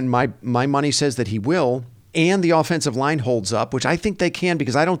composure, and my money says that he will, and the offensive line holds up, which I think they can,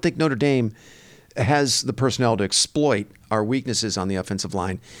 because I don't think Notre Dame has the personnel to exploit our weaknesses on the offensive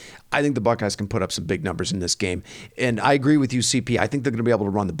line. I think the Buckeyes can put up some big numbers in this game. And I agree with you, CP. I think they're going to be able to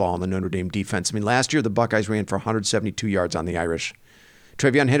run the ball on the Notre Dame defense. Last year the Buckeyes ran for 172 yards on the Irish.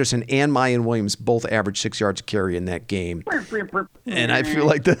 Travion Henderson and Mayan Williams both averaged 6 yards a carry in that game. And I feel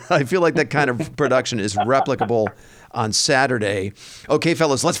like that kind of production is replicable on Saturday. Okay,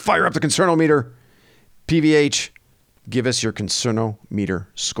 fellas, let's fire up the Concernometer. PVH, give us your Concernometer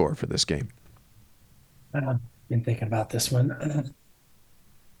score for this game. I've been thinking about this one.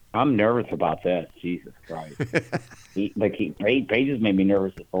 I'm nervous about this. Jesus Christ. Page has made me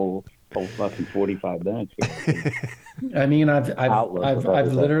nervous this whole fucking 45 minutes.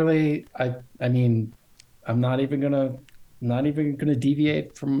 I've literally, I'm not even gonna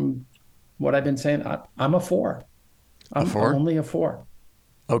deviate from what I've been saying. I'm a 4. I'm only a 4.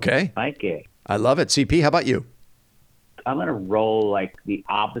 Okay. Like it. I love it. CP, how about you? I'm gonna roll like the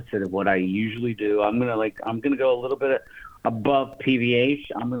opposite of what I usually do. I'm gonna go a little bit above PVH.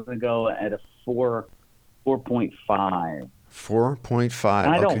 I'm gonna go at a 4.5. 4.5.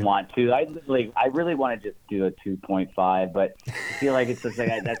 I don't want to. I really want to just do a 2.5, but I feel like it's just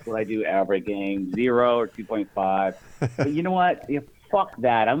like that's what I do every game, 0 or 2.5. But you know what? Fuck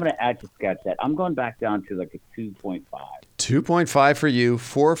that. I'm gonna add to sketch that. I'm going back down to like a 2.5. 2.5 for you,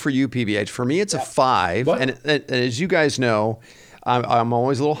 4 for you, PVH. For me, it's a 5. And as you guys know, I'm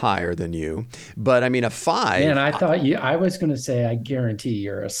always a little higher than you, but a 5. Man, I was going to say, I guarantee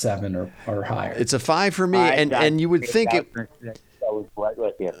you're a 7 or higher. It's a 5 for me, and you would think it. Yeah.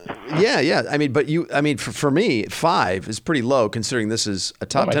 But for me, 5 is pretty low considering this is a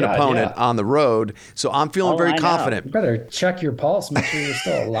top 10 opponent on the road. So I'm feeling very confident. You better check your pulse, make sure you're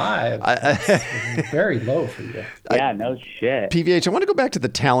still alive. It's very low for you. Yeah, no shit. PVH, I want to go back to the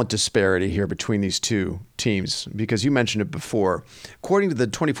talent disparity here between these two teams because you mentioned it before. According to the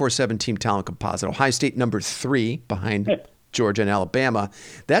 24/7 team talent composite, Ohio State number 3 behind Georgia and Alabama.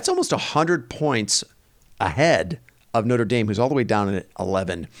 That's almost 100 points ahead of Notre Dame, who's all the way down at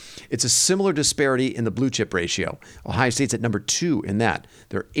 11. It's a similar disparity in the blue chip ratio. Ohio State's at number 2 in that.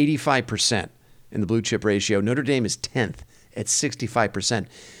 They're 85% in the blue chip ratio. Notre Dame is 10th at 65%.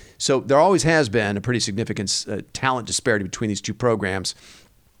 So there always has been a pretty significant talent disparity between these two programs.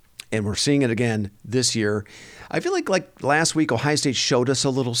 And we're seeing it again this year. I feel like last week, Ohio State showed us a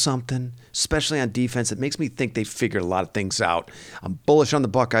little something, especially on defense. It makes me think they figured a lot of things out. I'm bullish on the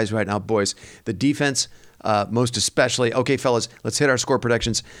Buckeyes right now, boys. The defense, most especially. Okay, fellas, let's hit our score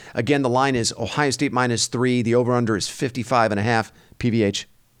predictions. Again, the line is Ohio State -3. The over-under is 55.5. PVH,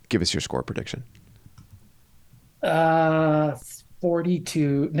 give us your score prediction.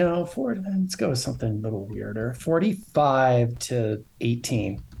 42. No, 4. Let's go with something a little weirder.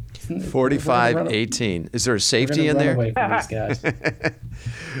 45-18. 45-18. Is there a safety in there? Away from these guys.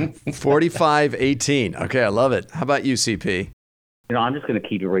 45-18. Okay, I love it. How about you, CP? I'm just going to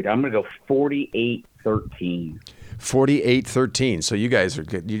keep it right. I'm going to go 48-13. 48-13. So you guys are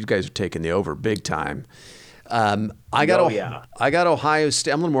good. You guys are taking the over big time. I got Ohio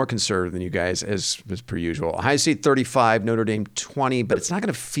State. I'm a little more conservative than you guys, as per usual. Ohio State 35, Notre Dame 20, but it's not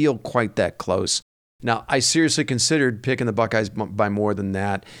going to feel quite that close. Now, I seriously considered picking the Buckeyes by more than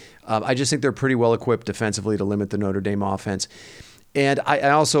that. I just think they're pretty well equipped defensively to limit the Notre Dame offense. And I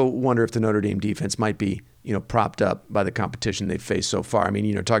also wonder if the Notre Dame defense might be, propped up by the competition they've faced so far.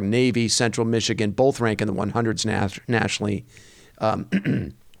 Talking Navy, Central Michigan, both rank in the 100s nationally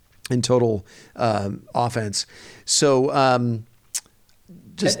in total offense. So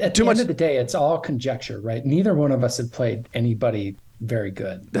just at too the much. end of the day, it's all conjecture, right? Neither one of us had played anybody very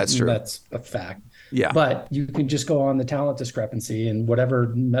good. That's true. That's a fact. Yeah. But you can just go on the talent discrepancy and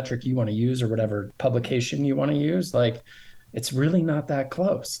whatever metric you want to use or whatever publication you want to use, like it's really not that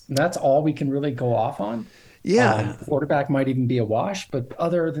close. And that's all we can really go off on. Yeah. Quarterback might even be a wash, but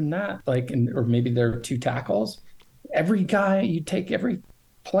other than that, like, or maybe there are two tackles. Every guy, you take every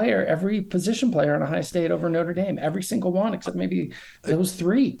player, every position player on Ohio State over Notre Dame, every single one except maybe those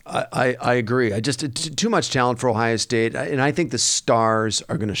three. I agree. Too much talent for Ohio State, and I think the stars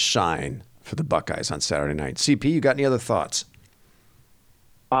are going to shine for the Buckeyes on Saturday night. CP, you got any other thoughts?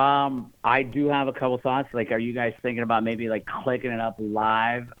 I do have a couple thoughts. Like, are you guys thinking about maybe like clicking it up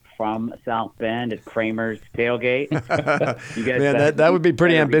live from South Bend at Kramer's tailgate? You guys, Man, that would be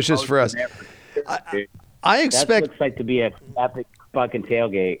pretty ambitious for us. I expect that looks like to be a epic fucking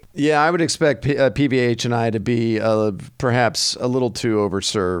tailgate. Yeah, I would expect PVH and I to be perhaps a little too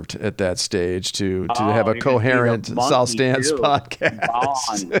overserved at that stage to have a coherent South Stands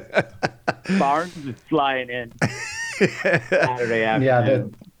podcast. Barnes is flying in Saturday afternoon. Yeah,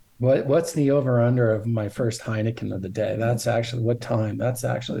 what's the over-under of my first Heineken of the day? That's actually what time? That's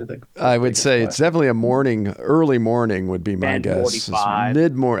actually the. I would say it's definitely early morning would be my guess.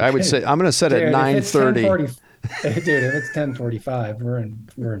 Mid-morning. I would say I'm going to set it at 9:30. Dude, if it's 10:45,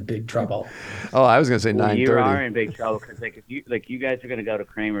 we're in big trouble. Oh, I was going to say 9:30. You are in big trouble because if you guys are going to go to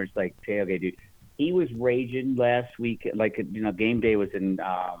Kramer's like tailgate, dude. He was raging last week. Like game day was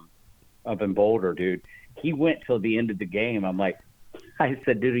up in Boulder, dude. He went till the end of the game. I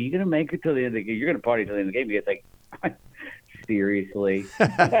said, dude, are you going to make it till the end of the game? You're going to party till the end of the game? He's like, seriously. All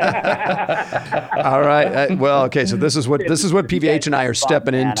right. Well, okay. So this is what PVH and I are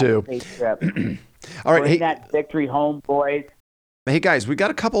stepping into. All right. Bring that victory home, boys. Hey guys, we got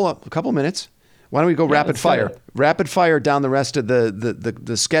a couple minutes. Why don't we go rapid fire? Rapid fire down the rest of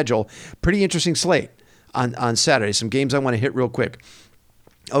the schedule. Pretty interesting slate on Saturday. Some games I want to hit real quick.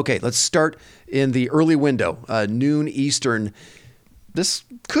 Okay, let's start in the early window, noon Eastern. This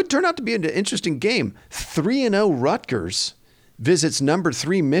could turn out to be an interesting game. 3-0 Rutgers visits number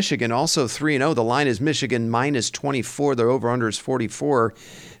 3 Michigan, also 3-0. The line is Michigan -24. The over-under is 44.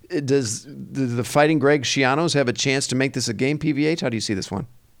 Does the Fighting Greg Schianos have a chance to make this a game, PVH? How do you see this one?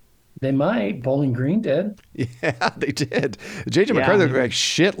 They might. Bowling Green did. Yeah, they did. J.J. McCarthy looked like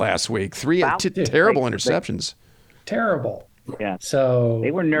shit last week. Terrible interceptions. Terrible. Yeah. So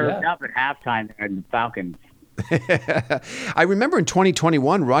they were nerved up at halftime there in the Falcons. I remember in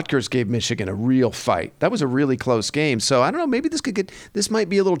 2021, Rutgers gave Michigan a real fight. That was a really close game. So I don't know. Maybe this might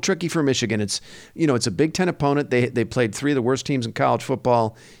be a little tricky for Michigan. It's a Big Ten opponent. They played 3 of the worst teams in college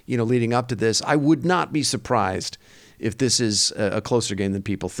football. Leading up to this, I would not be surprised if this is a closer game than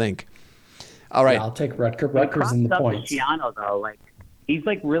people think. All right, yeah, I'll take Rutgers in the points. Schiano, though, he's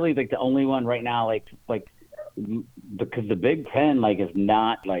really the only one right now, because the Big Ten is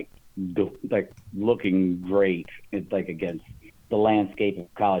not looking great. It's against the landscape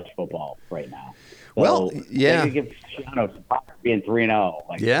of college football right now. So well, yeah, give Schiano being 3-0.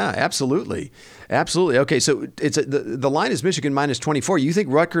 Yeah, absolutely. Okay, so the line is Michigan -24. You think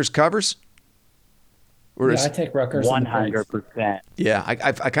Rutgers covers? I take Rutgers 100%. Yeah,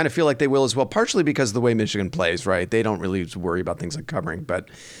 I kind of feel like they will as well, partially because of the way Michigan plays, right? They don't really worry about things like covering, but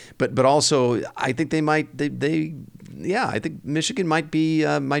also I think they might. I think Michigan might be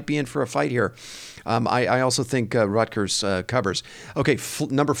in for a fight here. I also think Rutgers covers. Okay,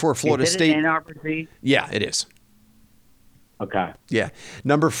 number 4 Florida Is it State. in Ann Arbor? Yeah, it is. Okay. Yeah,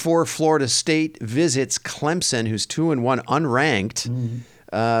 number 4 Florida State visits Clemson, who's 2-1, unranked.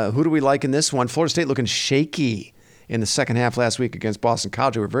 Who do we like in this one? Florida State looking shaky in the second half last week against Boston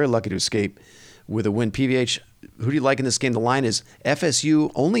College. We were very lucky to escape with a win. PVH, who do you like in this game? The line is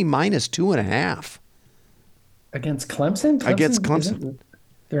FSU only -2.5. Against Clemson? Against Clemson.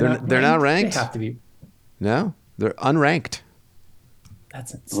 They're not ranked. They have to be. No, they're unranked.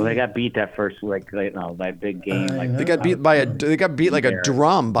 That's insane. Well, they got beat that first that big game. They got beat like a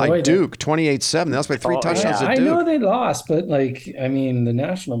drum by Duke, 28-7. They lost by 3 touchdowns to Duke. I know they lost, but the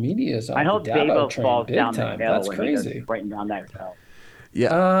national media is on I hope Dabo Dabo falls big down time. the hill. That's crazy. Writing down that hill.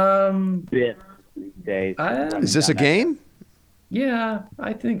 Yeah. These days. Is this a game? Yeah,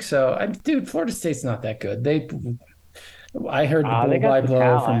 I think so. Dude, Florida State's not that good. I heard the they blow by got blow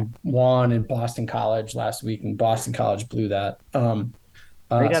talent. from Juan in Boston College last week, and Boston College blew that. I'm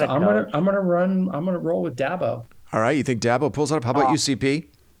gonna roll with Dabo. All right, you think Dabo pulls it up? How about UCP?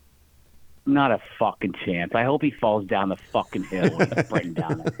 Not a fucking chance. I hope he falls down the fucking hill when he's sprinting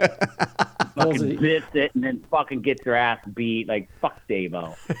down it. Fucking biffs it and then fucking gets their ass beat. Like, fuck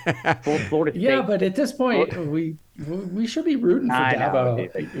Dabo. Florida State. Yeah, but at this point, we should be rooting for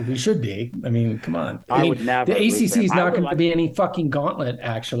Dabo. We should be. I mean, come on. I mean, would never. The ACC is not going to be any fucking gauntlet,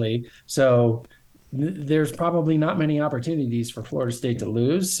 actually. So there's probably not many opportunities for Florida State to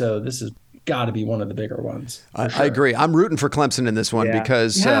lose. So this has got to be one of the bigger ones. I agree. I'm rooting for Clemson in this one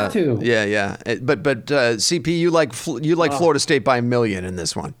because you have to. Yeah. But CP, you like Florida State by a million in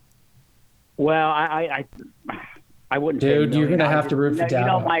this one. Well, I wouldn't. Dude, you're gonna have to root for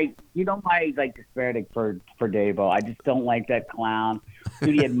Dabo. You know my like disparaging for Dabo. I just don't like that clown.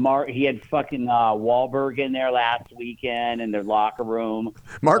 Dude, he had fucking Wahlberg in there last weekend in their locker room.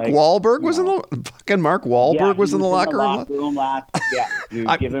 Mark Wahlberg was in the locker room last. Yeah,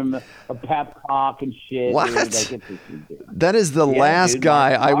 dude, give him a pep talk and shit. What? Dude, that is the last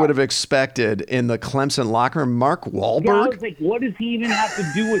guy I would have expected in the Clemson locker room. Mark Wahlberg. Yeah, I was like, what does he even have to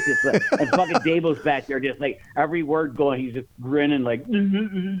do with this? And fucking Dabo's back there, just like every word going, he's just grinning like.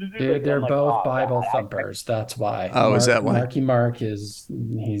 Dude, they're both Bible thumpers. That's why. Oh, is that why? Marky Mark is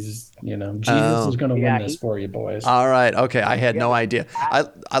Jesus is going to win this for you, boys. All right. Okay. I had no idea.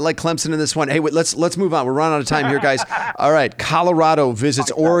 I like Clemson in this one. Hey, wait, let's move on. We're running out of time here, guys. All right. Colorado visits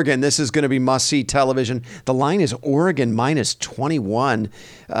Oregon. This is going to be must-see television. The line is Oregon minus 21.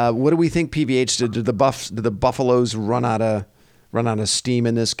 What do we think, PVH? Did the Buffaloes run out of steam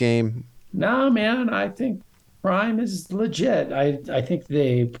in this game? No, man. I think Prime is legit. I think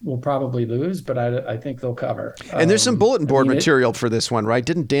they will probably lose, but I think they'll cover. And there's some bulletin board material for this one, right?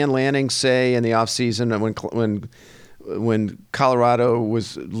 Didn't Dan Lanning say in the offseason when Colorado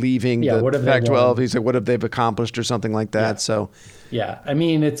was leaving the Pac-12, he said, "What have they accomplished?" or something like that. Yeah. So, yeah, I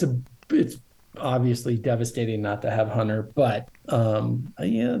mean, it's obviously devastating not to have Hunter, but Dion,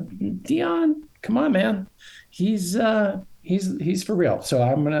 come on, man, he's for real. So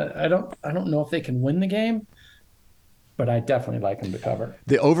I don't know if they can win the game, but I definitely like him to cover.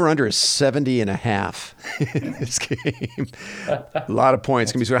 The over-under is 70.5 in this game. A lot of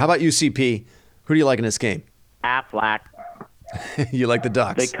points. How about UCP? Who do you like in this game? Aflac. You like the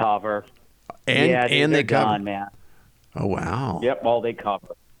Ducks? They cover. And they cover. Done, man. Oh, wow. Yep, well, they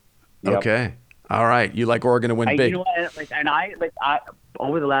cover. Yep. Okay. All right. You like Oregon to win big. You know what, I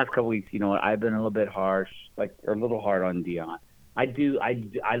over the last couple weeks, you know what, I've been a little bit harsh, or a little hard on Dion. I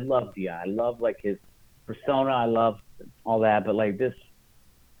love Dion. I love like his persona. I love all that, but like this,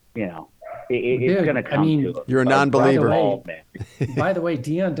 it's going to come to it. You're a non-believer. By the way,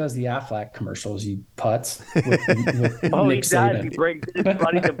 Dion does the Aflac commercials, you putz. With Nick he does. He brings his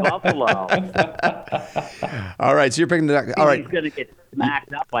buddy to Buffalo. All right, so you're picking the Duck. All right. He's going to get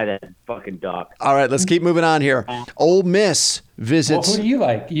smacked up by that fucking Duck. All right, let's keep moving on here. Ole Miss visits. Well, who do you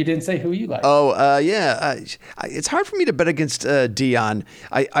like? You didn't say who you like. Oh, yeah. It's hard for me to bet against Dion.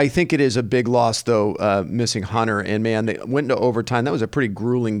 I think it is a big loss, though, missing Hunter. And, man, they went into overtime. That was a pretty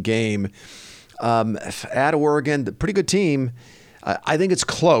grueling game. At Oregon, pretty good team. I think it's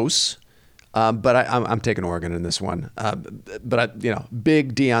close, but I'm taking Oregon in this one. But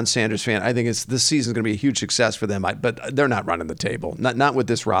big Deion Sanders fan. I think this season's going to be a huge success for them. But they're not running the table. Not with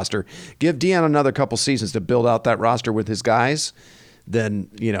this roster. Give Deion another couple seasons to build out that roster with his guys. Then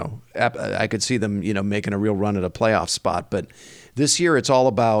I could see them making a real run at a playoff spot. But this year it's all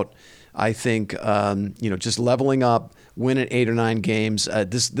about, I think, just leveling up, winning 8 or 9 games.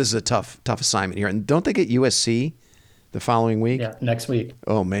 This is a tough assignment here. And don't they get USC the following week? Yeah, next week.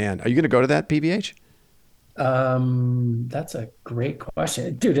 Oh, man. Are you going to go to that, PBH? That's a great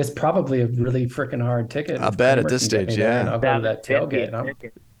question. Dude, it's probably a really freaking hard ticket. I bet at this stage, yeah. I'll go to that tailgate. I'm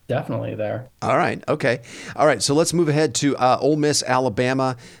definitely there. All right. Okay. All right. So let's move ahead to Ole Miss,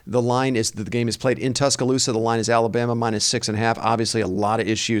 Alabama. The game is played in Tuscaloosa. The line is Alabama minus 6.5. Obviously, a lot of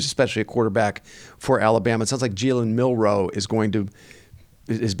issues, especially a quarterback for Alabama. It sounds like Jalen Milroe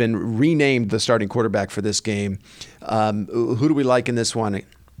has been renamed the starting quarterback for this game. Who do we like in this one?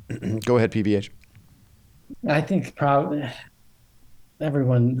 Go ahead, PBH. I think probably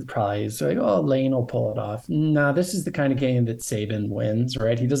everyone probably is like, oh, Lane will pull it off. No, this is the kind of game that Saban wins,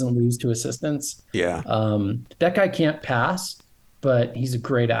 right? He doesn't lose to assistants. Yeah. That guy can't pass, but he's a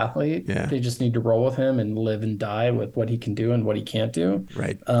great athlete. Yeah. They just need to roll with him and live and die with what he can do and what he can't do.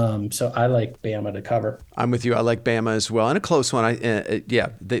 Right. So I like Bama to cover. I'm with you. I like Bama as well. And a close one.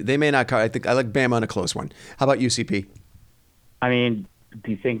 They may not cover. I think I like Bama in a close one. How about UCP? I mean,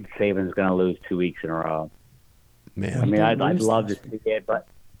 do you think Saban's going to lose 2 weeks in a row? Man, I mean, I'd love to see it, but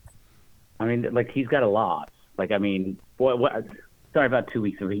I mean, like he's got a loss. Like, I mean, what? Sorry about 2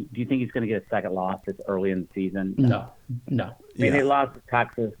 weeks. Do you think he's going to get a second loss this early in the season? No. I mean, they lost to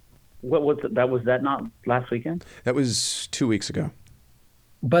Texas. What was it? Was that not last weekend? That was 2 weeks ago.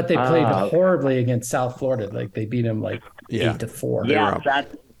 But they played Okay. horribly against South Florida. Like they beat them like Yeah. 8-4. They were Yeah, up.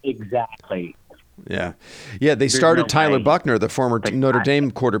 that's exactly. Yeah. Yeah, they started no Tyler way. Buckner, the former Notre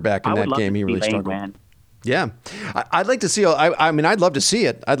Dame quarterback in I would that love game. to He see really Lane struggled. win. Yeah, I'd like to see. I mean, I'd love to see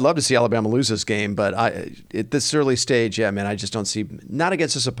it. I'd love to see Alabama lose this game, but at this early stage, yeah, man, I just don't see. Not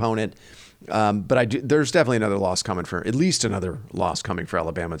against this opponent, but I do. There's definitely another loss coming for at least another loss coming for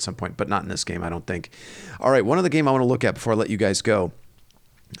Alabama at some point, but not in this game, I don't think. All right, one other game I want to look at before I let you guys go.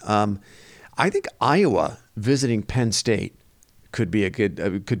 I think Iowa visiting Penn State could be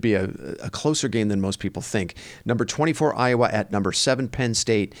a closer game than most people think. Number 24 Iowa at number 7 Penn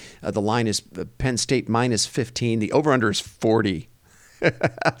State. The line is Penn State minus 15. The over/under is 40.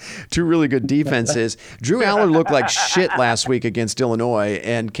 Two really good defenses. Drew Aller looked like shit last week against Illinois,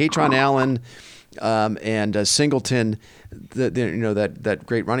 and Katron Allen and Singleton, that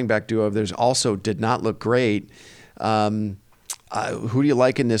great running back duo of theirs, also did not look great. Who do you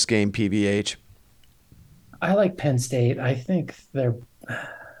like in this game, PVH? I like Penn State. I think they're.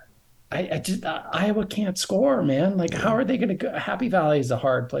 I just Iowa can't score, man. Like, how are they going to go? Happy Valley is a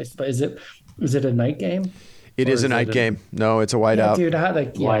hard place to play. Is it a night game? It is a night game. No, it's a whiteout. Yeah, dude.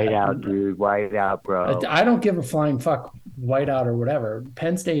 Whiteout, dude. Whiteout, bro. I don't give a flying fuck whiteout or whatever.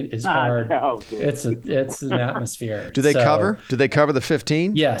 Penn State is hard. No, dude. It's an atmosphere. Do they cover? Do they cover the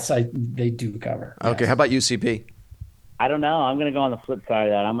 15? Yes, they do cover. Okay. Yes. How about UCP? I don't know. I'm going to go on the flip side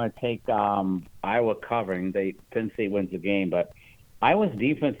of that. I'm going to take Iowa covering. Penn State wins the game, but Iowa's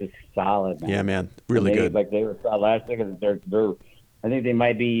defense is solid, man. Yeah, man, really good. Like they were solid last year. They're. I think they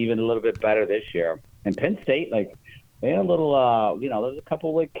might be even a little bit better this year. And Penn State, like they had a little, there's a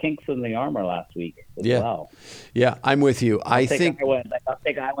couple of kinks in the armor last week as well. Yeah, I'm with you. I'll take Iowa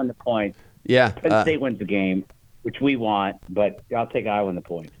in the points. Yeah, Penn State wins the game, which we want, but I'll take Iowa in the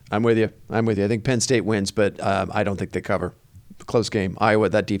points. I'm with you. I think Penn State wins, but I don't think they cover. Close game. Iowa,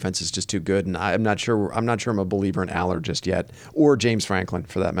 that defense is just too good, and I'm not sure I'm a believer in Aller just yet, or James Franklin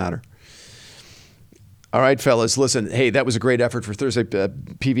for that matter. All right, fellas, listen. Hey, that was a great effort for Thursday.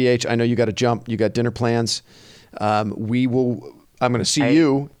 PVH, I know you got to jump. You got dinner plans. I'm going to see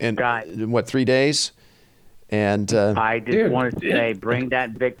you in 3 days? And I just wanted to say, bring that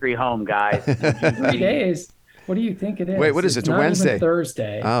victory home, guys. 3 days. What do you think it is? Wait, what is it? It's not Wednesday. Even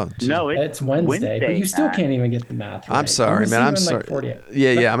Thursday. Oh, geez. No, it's Wednesday. But you still can't even get the math right. I'm sorry, man. I'm sorry.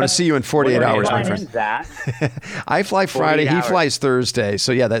 Yeah. I'm going to see you in 48 hours, my friend. I fly Friday. He flies Thursday.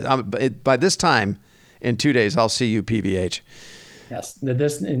 So yeah, by this time in 2 days, I'll see you, PVH. Yes,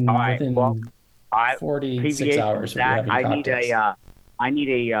 within 46 hours. I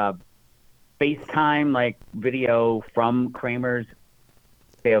need a FaceTime video from Kramer's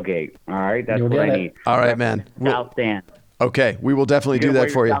tailgate. All right, that's what I need. All right, man. South Stand. Okay, we will definitely do that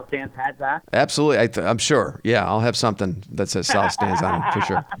for you. South Stands had that? Absolutely, I'm sure. Yeah, I'll have something that says South Stands on it for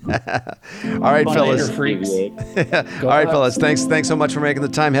sure. All right, fellas. All right, fellas. Thanks so much for making the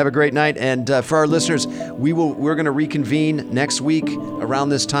time. Have a great night. And for our listeners, we're going to reconvene next week around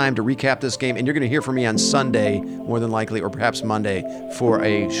this time to recap this game. And you're going to hear from me on Sunday, more than likely, or perhaps Monday, for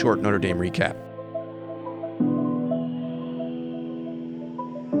a short Notre Dame recap.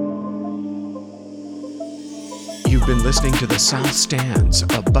 You've been listening to the South Stands,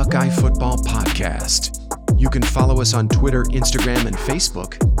 a Buckeye football podcast. You can follow us on Twitter, Instagram, and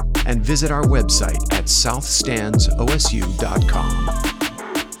Facebook, and visit our website at southstandsosu.com.